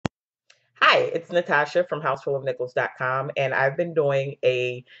Hi, it's Natasha from Houseful and I've been doing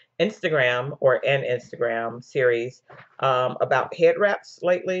an Instagram series about head wraps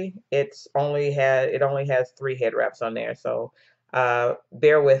lately. It only has 3 head wraps on there, so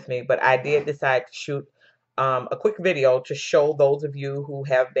bear with me. But I did decide to shoot a quick video to show those of you who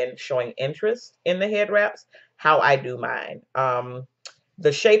have been showing interest in the head wraps how I do mine.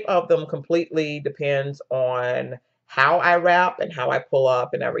 The shape of them completely depends on how I wrap and how I pull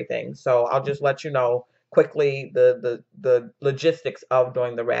up and everything. So I'll just let you know quickly the logistics of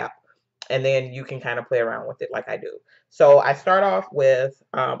doing the wrap, and then you can kind of play around with it like I do. So I start off with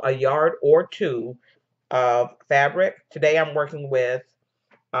a yard or two of fabric. Today I'm working with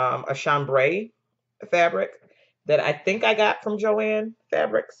a chambray fabric that I think I got from Joann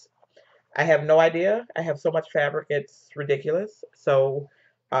Fabrics. I have no idea. I have so much fabric, it's ridiculous. So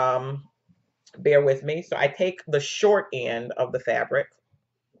um, bear with me. So I take the short end of the fabric,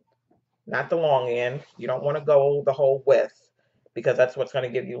 not the long end. You don't want to go the whole width because that's what's going to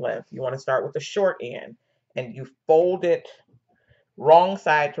give you length. You want to start with the short end and you fold it wrong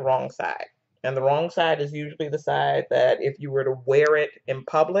side to wrong side. And the wrong side is usually the side that if you were to wear it in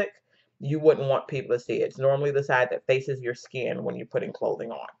public, you wouldn't want people to see it. It's normally the side that faces your skin when you're putting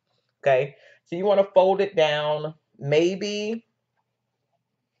clothing on. Okay, so you want to fold it down maybe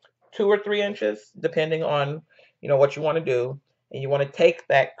 2 or 3 inches, depending on what you want to do, and you want to take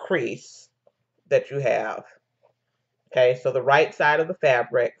that crease that you have. Okay, so the right side of the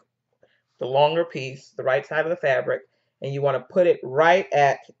fabric, the longer piece, the right side of the fabric, and you want to put it right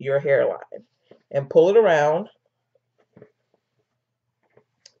at your hairline and pull it around,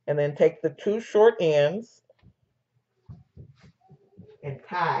 and then take the 2 short ends and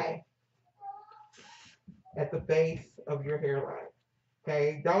tie at the base of your hairline.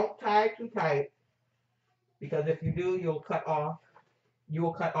 Okay, don't tie too tight because if you do, you will cut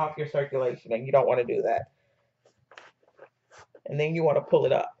off your circulation, and you don't want to do that. And then you want to pull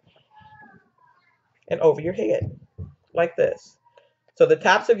it up and over your head like this. So the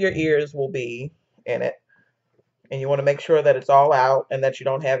tops of your ears will be in it, and you want to make sure that it's all out and that you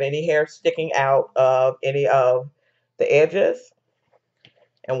don't have any hair sticking out of any of the edges.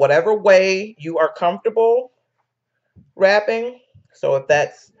 And whatever way you are comfortable wrapping, so if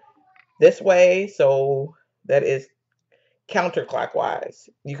that's this way, so that is counterclockwise,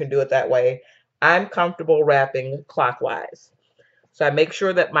 you can do it that way. I'm comfortable wrapping clockwise. So I make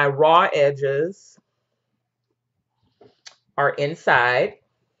sure that my raw edges are inside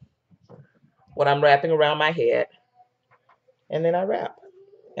when I'm wrapping around my head. And then I wrap.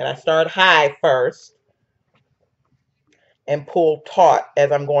 And I start high first and pull taut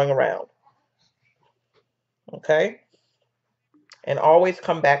as I'm going around. Okay? And always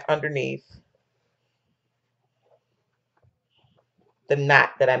come back underneath the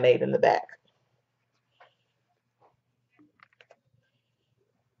knot that I made in the back.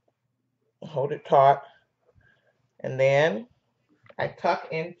 Hold it taut. And then I tuck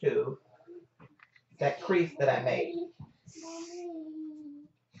into that crease that I made.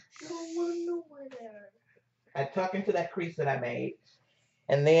 I tuck into that crease that I made.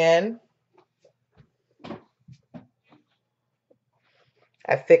 And then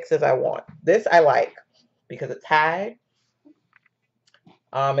I fix as I want. This I like because it's high.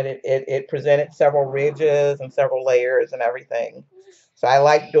 And it presented several ridges and several layers and everything. So I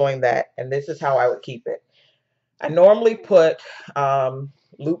like doing that. And this is how I would keep it. I normally put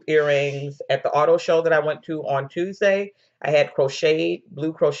loop earrings at the auto show that I went to on Tuesday. I had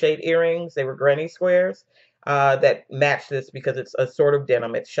blue crocheted earrings. They were granny squares that match this because it's a sort of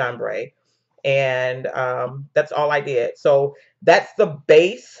denim. It's chambray. And that's all I did. So that's the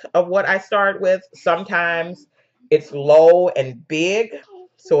base of what I start with. Sometimes it's low and big,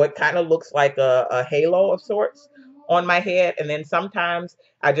 so it kind of looks like a halo of sorts on my head. And then sometimes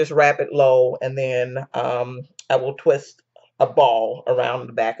I just wrap it low, and then I will twist a ball around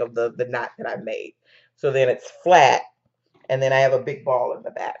the back of the knot that I made. So then it's flat, and then I have a big ball in the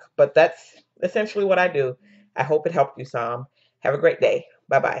back. But that's essentially what I do. I hope it helped you some. Have a great day.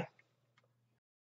 Bye-bye.